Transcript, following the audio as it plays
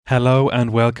Hello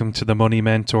and welcome to the Money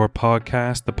Mentor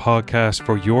podcast, the podcast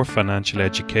for your financial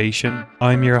education.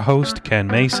 I'm your host, Ken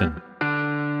Mason.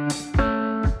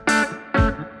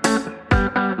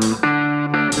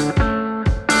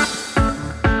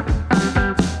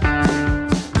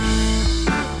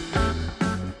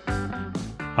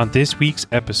 On this week's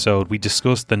episode, we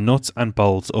discuss the nuts and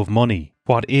bolts of money.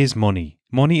 What is money?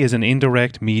 Money is an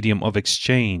indirect medium of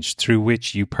exchange through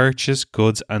which you purchase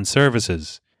goods and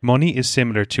services. Money is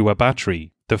similar to a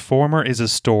battery. The former is a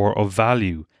store of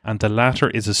value and the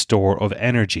latter is a store of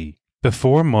energy.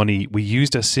 Before money, we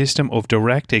used a system of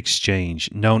direct exchange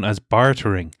known as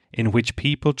bartering, in which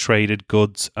people traded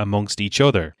goods amongst each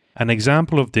other. An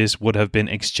example of this would have been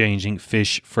exchanging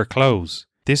fish for clothes.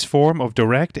 This form of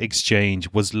direct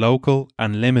exchange was local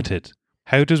and limited.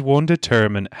 How does one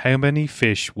determine how many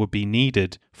fish would be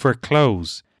needed for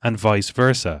clothes and vice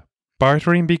versa?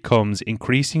 Bartering becomes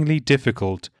increasingly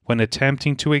difficult when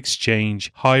attempting to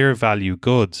exchange higher value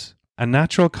goods. A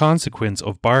natural consequence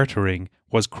of bartering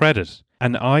was credit,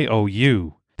 an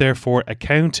IOU. Therefore,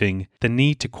 accounting the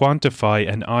need to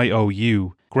quantify an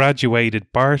IOU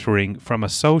graduated bartering from a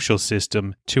social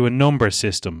system to a number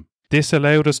system. This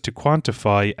allowed us to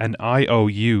quantify an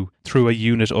IOU through a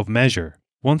unit of measure.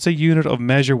 Once a unit of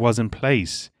measure was in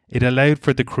place, it allowed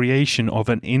for the creation of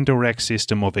an indirect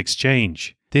system of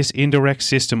exchange. This indirect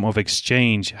system of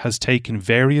exchange has taken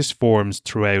various forms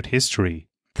throughout history.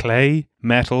 Clay,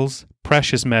 metals,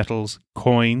 precious metals,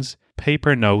 coins,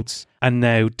 paper notes, and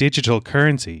now digital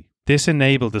currency. This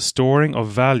enabled the storing of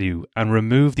value and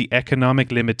removed the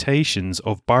economic limitations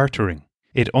of bartering.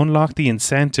 It unlocked the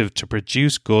incentive to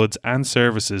produce goods and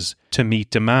services to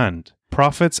meet demand.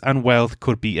 Profits and wealth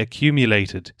could be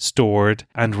accumulated, stored,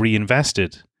 and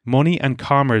reinvested. Money and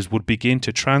commerce would begin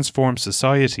to transform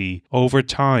society over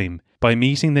time by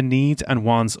meeting the needs and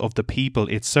wants of the people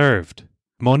it served.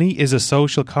 Money is a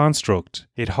social construct.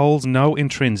 It holds no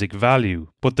intrinsic value,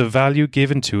 but the value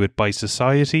given to it by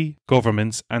society,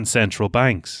 governments, and central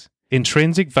banks.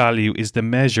 Intrinsic value is the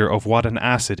measure of what an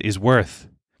asset is worth.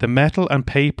 The metal and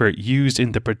paper used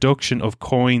in the production of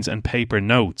coins and paper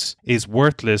notes is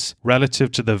worthless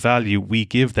relative to the value we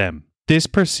give them. This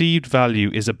perceived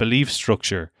value is a belief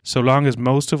structure, so long as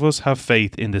most of us have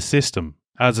faith in the system.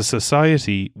 As a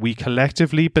society, we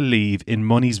collectively believe in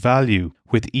money's value,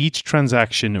 with each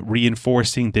transaction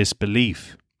reinforcing this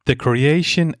belief. The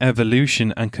creation,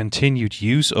 evolution, and continued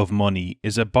use of money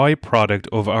is a byproduct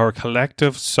of our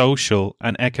collective social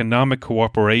and economic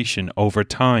cooperation over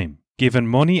time. Given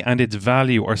money and its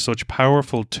value are such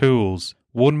powerful tools,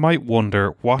 one might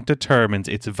wonder what determines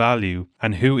its value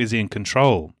and who is in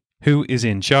control. Who is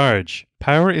in charge?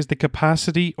 Power is the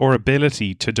capacity or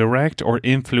ability to direct or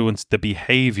influence the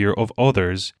behavior of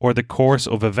others or the course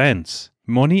of events.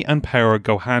 Money and power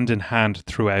go hand in hand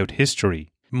throughout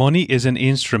history. Money is an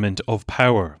instrument of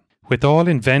power. With all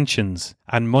inventions,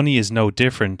 and money is no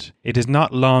different, it is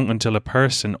not long until a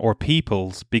person or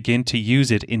peoples begin to use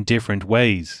it in different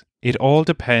ways. It all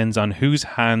depends on whose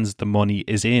hands the money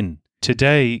is in.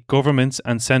 Today, governments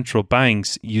and central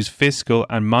banks use fiscal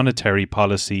and monetary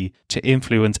policy to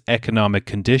influence economic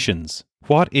conditions.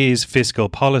 What is fiscal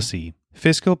policy?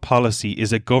 Fiscal policy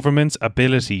is a government's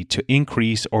ability to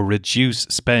increase or reduce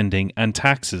spending and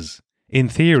taxes. In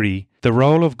theory, the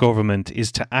role of government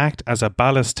is to act as a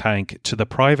ballast tank to the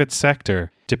private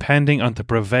sector depending on the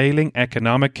prevailing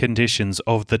economic conditions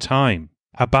of the time.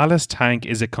 A ballast tank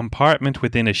is a compartment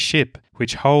within a ship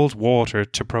which holds water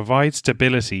to provide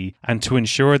stability and to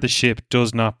ensure the ship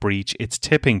does not breach its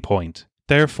tipping point.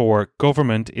 Therefore,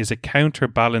 government is a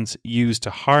counterbalance used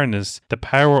to harness the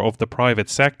power of the private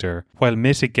sector while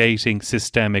mitigating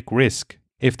systemic risk.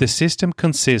 If the system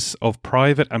consists of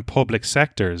private and public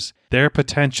sectors, their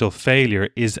potential failure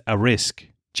is a risk.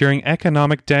 During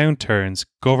economic downturns,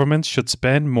 governments should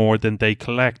spend more than they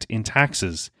collect in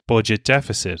taxes, budget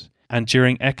deficit, and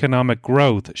during economic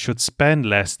growth should spend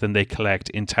less than they collect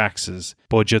in taxes,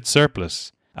 budget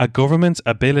surplus. A government's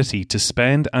ability to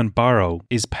spend and borrow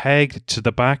is pegged to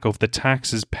the back of the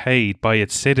taxes paid by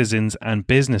its citizens and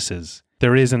businesses.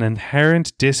 There is an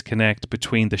inherent disconnect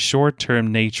between the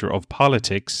short-term nature of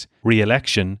politics,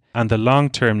 re-election, and the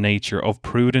long-term nature of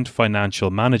prudent financial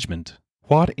management.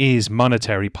 What is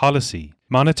monetary policy?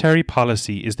 Monetary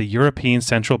policy is the European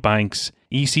Central Bank's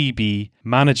ECB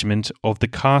management of the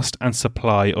cost and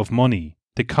supply of money.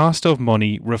 The cost of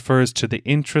money refers to the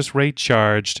interest rate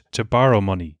charged to borrow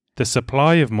money. The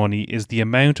supply of money is the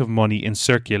amount of money in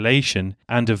circulation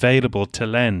and available to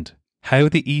lend. How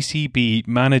the ECB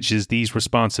manages these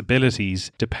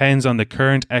responsibilities depends on the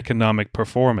current economic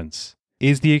performance.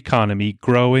 Is the economy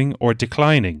growing or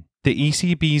declining? The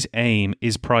ECB's aim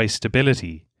is price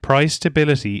stability. Price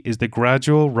stability is the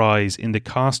gradual rise in the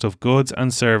cost of goods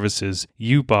and services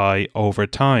you buy over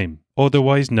time,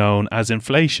 otherwise known as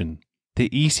inflation. The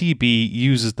ECB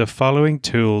uses the following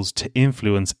tools to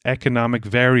influence economic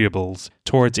variables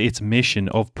towards its mission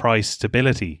of price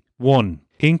stability. 1.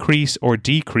 Increase or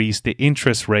decrease the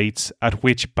interest rates at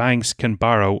which banks can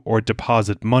borrow or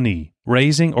deposit money.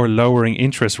 Raising or lowering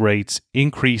interest rates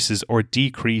increases or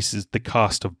decreases the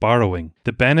cost of borrowing,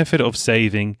 the benefit of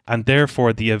saving, and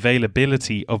therefore the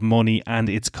availability of money and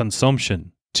its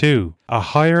consumption. 2. A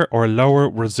higher or lower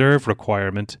reserve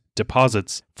requirement,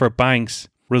 deposits, for banks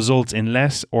results in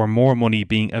less or more money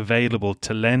being available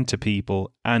to lend to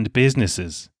people and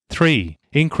businesses. 3.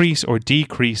 Increase or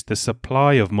decrease the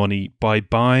supply of money by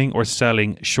buying or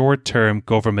selling short-term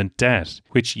government debt,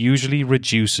 which usually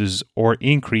reduces or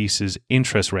increases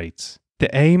interest rates.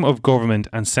 The aim of government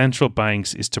and central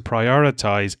banks is to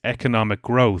prioritize economic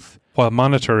growth while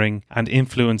monitoring and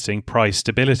influencing price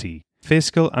stability.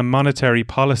 Fiscal and monetary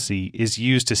policy is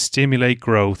used to stimulate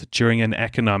growth during an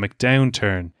economic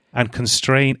downturn and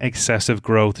constrain excessive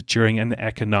growth during an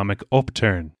economic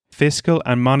upturn. Fiscal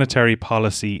and monetary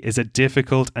policy is a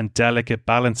difficult and delicate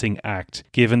balancing act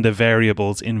given the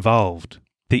variables involved.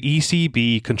 The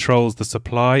ECB controls the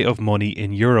supply of money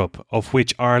in Europe, of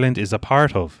which Ireland is a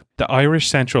part of. The Irish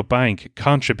Central Bank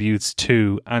contributes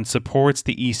to and supports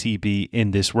the ECB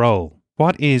in this role.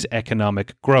 What is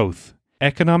economic growth?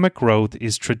 Economic growth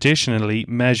is traditionally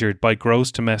measured by gross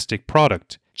domestic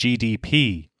product,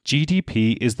 GDP.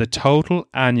 GDP is the total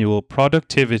annual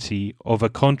productivity of a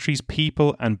country's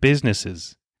people and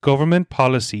businesses. Government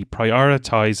policy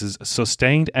prioritizes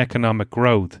sustained economic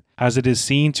growth as it is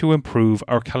seen to improve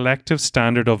our collective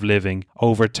standard of living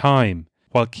over time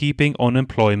while keeping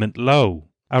unemployment low.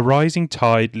 A rising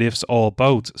tide lifts all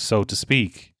boats, so to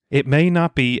speak. It may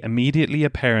not be immediately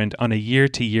apparent on a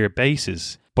year-to-year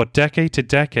basis, but decade to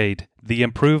decade, the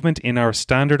improvement in our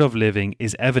standard of living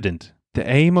is evident. The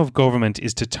aim of government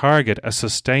is to target a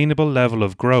sustainable level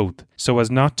of growth so as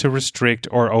not to restrict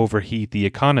or overheat the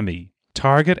economy.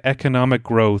 Target economic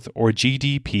growth, or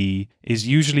GDP, is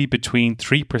usually between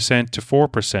 3% to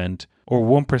 4% or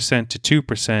 1% to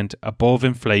 2% above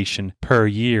inflation per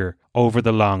year over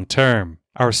the long term.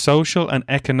 Our social and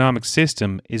economic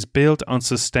system is built on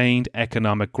sustained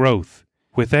economic growth.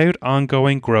 Without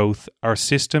ongoing growth, our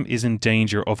system is in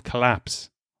danger of collapse.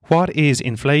 What is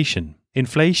inflation?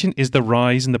 Inflation is the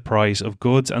rise in the price of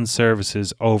goods and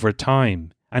services over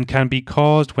time and can be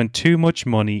caused when too much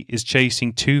money is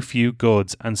chasing too few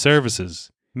goods and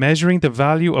services. Measuring the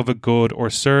value of a good or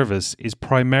service is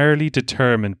primarily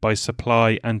determined by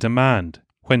supply and demand.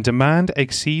 When demand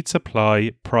exceeds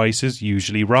supply, prices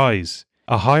usually rise.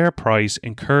 A higher price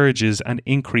encourages an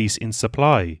increase in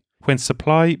supply. When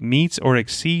supply meets or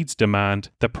exceeds demand,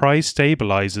 the price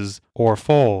stabilizes or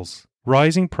falls.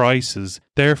 Rising prices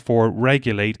therefore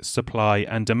regulate supply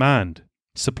and demand.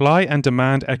 Supply and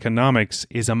demand economics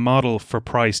is a model for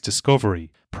price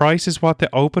discovery. Price is what the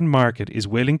open market is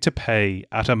willing to pay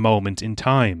at a moment in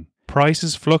time.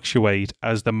 Prices fluctuate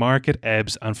as the market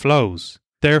ebbs and flows.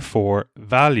 Therefore,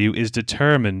 value is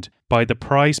determined by the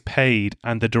price paid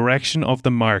and the direction of the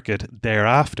market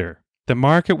thereafter. The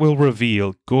market will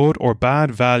reveal good or bad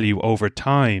value over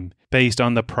time based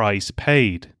on the price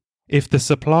paid. If the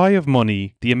supply of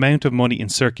money, the amount of money in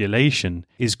circulation,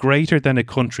 is greater than a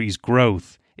country's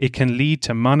growth, it can lead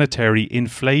to monetary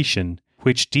inflation,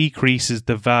 which decreases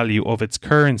the value of its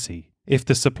currency. If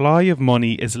the supply of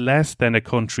money is less than a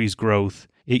country's growth,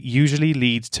 it usually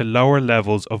leads to lower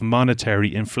levels of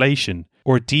monetary inflation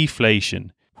or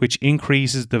deflation, which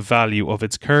increases the value of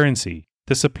its currency.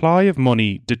 The supply of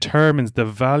money determines the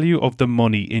value of the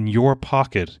money in your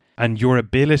pocket and your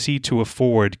ability to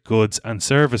afford goods and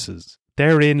services.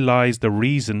 Therein lies the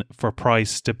reason for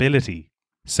price stability.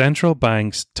 Central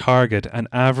banks target an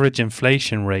average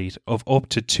inflation rate of up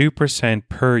to 2%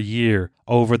 per year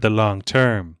over the long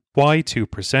term. Why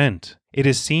 2%? It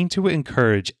is seen to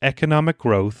encourage economic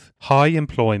growth, high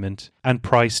employment, and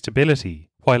price stability,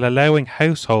 while allowing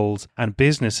households and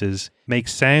businesses make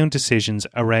sound decisions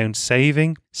around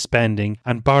saving, spending,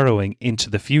 and borrowing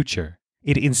into the future.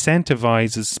 It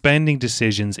incentivizes spending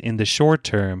decisions in the short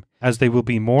term as they will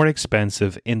be more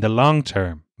expensive in the long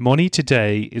term. Money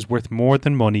today is worth more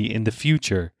than money in the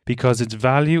future because its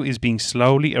value is being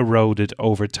slowly eroded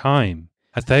over time.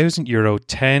 €1,000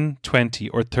 10, 20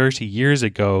 or 30 years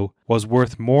ago was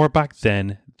worth more back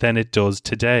then than it does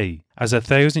today, as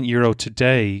 €1,000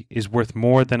 today is worth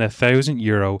more than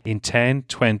 €1,000 in 10,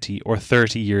 20 or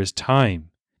 30 years' time.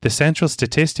 The Central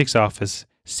Statistics Office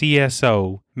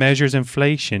CSO, measures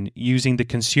inflation using the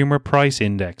Consumer Price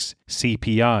Index,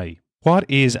 CPI. What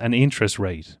is an interest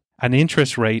rate? An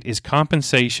interest rate is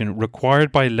compensation required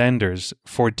by lenders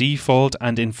for default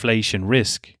and inflation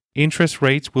risk. Interest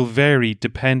rates will vary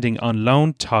depending on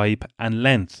loan type and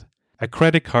length. A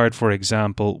credit card, for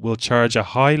example, will charge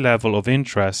a high level of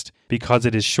interest because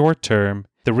it is short-term,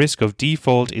 the risk of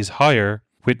default is higher,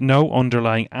 with no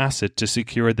underlying asset to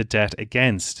secure the debt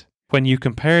against. When you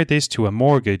compare this to a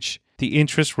mortgage, the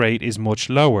interest rate is much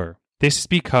lower. This is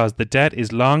because the debt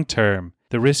is long-term,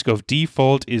 the risk of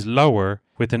default is lower,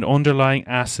 with an underlying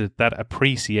asset that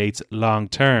appreciates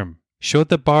long-term. Should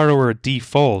the borrower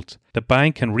default, the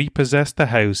bank can repossess the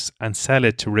house and sell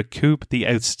it to recoup the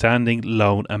outstanding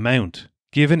loan amount.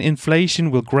 Given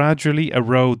inflation will gradually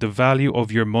erode the value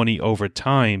of your money over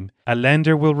time, a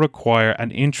lender will require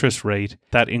an interest rate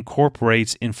that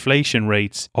incorporates inflation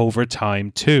rates over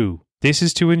time too. This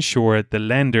is to ensure the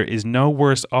lender is no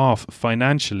worse off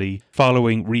financially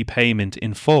following repayment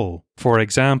in full. For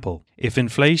example, if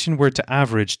inflation were to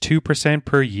average 2%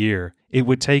 per year, it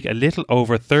would take a little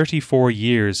over 34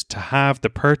 years to have the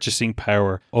purchasing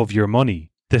power of your money.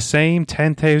 The same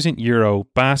 €10,000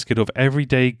 basket of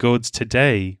everyday goods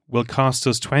today will cost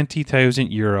us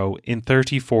 €20,000 in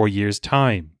 34 years'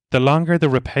 time. The longer the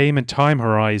repayment time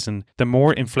horizon, the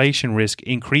more inflation risk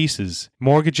increases,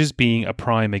 mortgages being a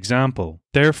prime example.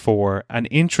 Therefore, an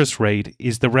interest rate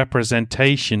is the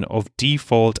representation of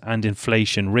default and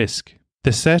inflation risk.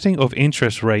 The setting of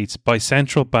interest rates by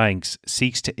central banks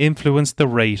seeks to influence the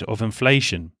rate of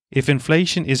inflation. If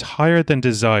inflation is higher than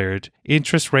desired,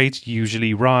 interest rates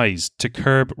usually rise to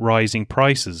curb rising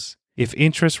prices. If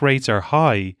interest rates are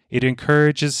high, it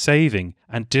encourages saving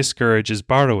and discourages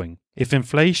borrowing. If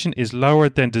inflation is lower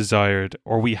than desired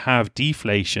or we have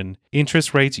deflation,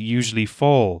 interest rates usually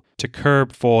fall to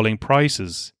curb falling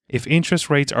prices. If interest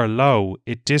rates are low,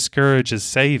 it discourages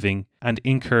saving and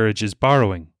encourages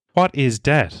borrowing. What is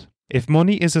debt? If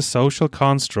money is a social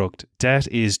construct, debt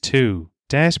is too.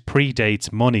 Debt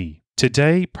predates money.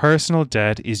 Today, personal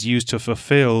debt is used to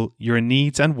fulfill your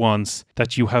needs and wants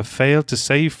that you have failed to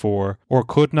save for or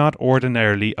could not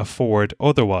ordinarily afford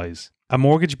otherwise. A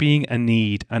mortgage being a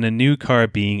need and a new car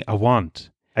being a want.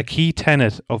 A key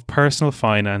tenet of personal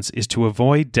finance is to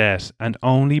avoid debt and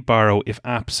only borrow if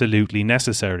absolutely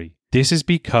necessary. This is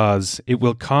because it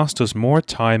will cost us more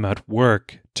time at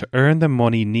work to earn the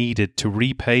money needed to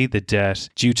repay the debt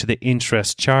due to the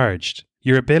interest charged.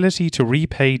 Your ability to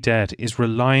repay debt is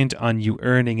reliant on you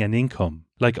earning an income.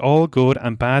 Like all good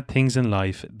and bad things in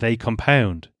life, they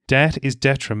compound. Debt is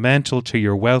detrimental to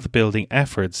your wealth-building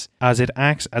efforts as it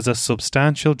acts as a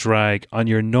substantial drag on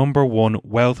your number one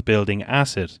wealth-building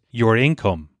asset, your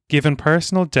income. Given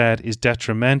personal debt is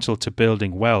detrimental to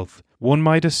building wealth, one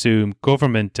might assume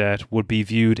government debt would be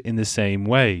viewed in the same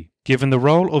way. Given the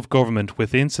role of government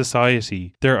within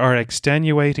society, there are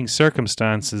extenuating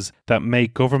circumstances that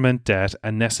make government debt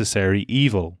a necessary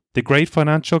evil. The Great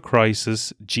Financial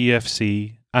Crisis,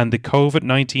 GFC, and the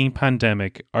COVID-19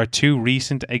 pandemic are two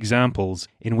recent examples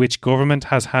in which government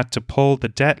has had to pull the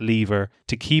debt lever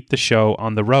to keep the show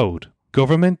on the road.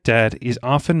 Government debt is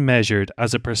often measured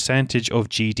as a percentage of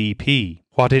GDP,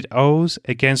 what it owes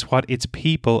against what its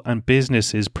people and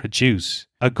businesses produce.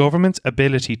 A government's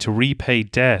ability to repay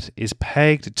debt is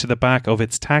pegged to the back of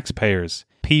its taxpayers,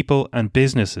 people and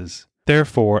businesses.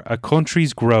 Therefore, a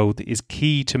country's growth is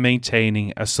key to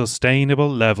maintaining a sustainable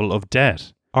level of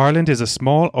debt. Ireland is a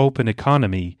small open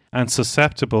economy and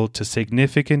susceptible to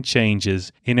significant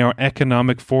changes in our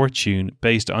economic fortune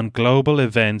based on global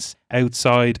events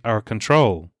outside our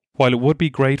control. While it would be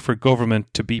great for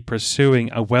government to be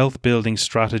pursuing a wealth-building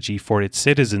strategy for its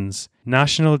citizens,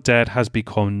 national debt has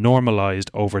become normalised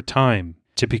over time.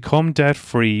 To become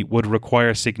debt-free would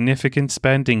require significant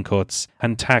spending cuts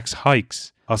and tax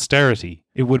hikes. Austerity.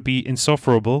 It would be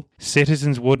insufferable,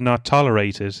 citizens would not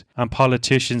tolerate it, and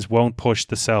politicians won't push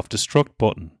the self-destruct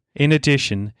button. In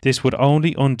addition, this would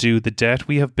only undo the debt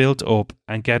we have built up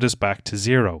and get us back to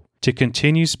zero. To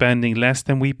continue spending less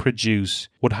than we produce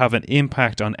would have an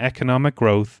impact on economic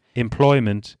growth,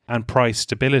 employment, and price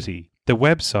stability. The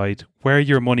website, Where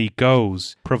Your Money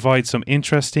Goes, provides some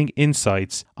interesting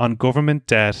insights on government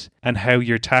debt and how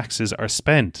your taxes are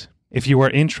spent. If you are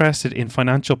interested in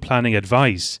financial planning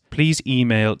advice, please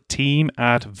email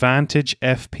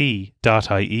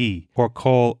team@vantagefp.ie or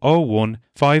call 01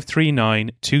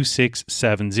 539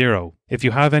 2670. If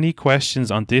you have any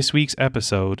questions on this week's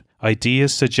episode,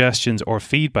 ideas, suggestions, or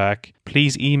feedback,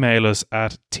 please email us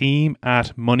at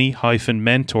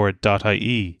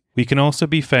team@money-mentor.ie. We can also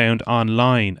be found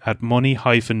online at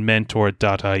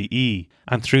money-mentor.ie,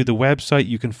 and through the website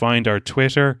you can find our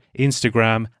Twitter,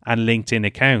 Instagram and LinkedIn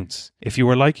accounts. If you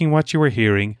are liking what you are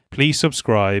hearing, please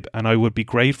subscribe, and I would be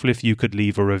grateful if you could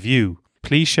leave a review.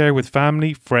 Please share with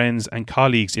family, friends and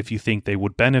colleagues if you think they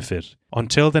would benefit.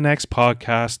 Until the next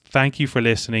podcast, thank you for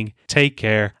listening, take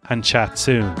care and chat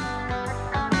soon.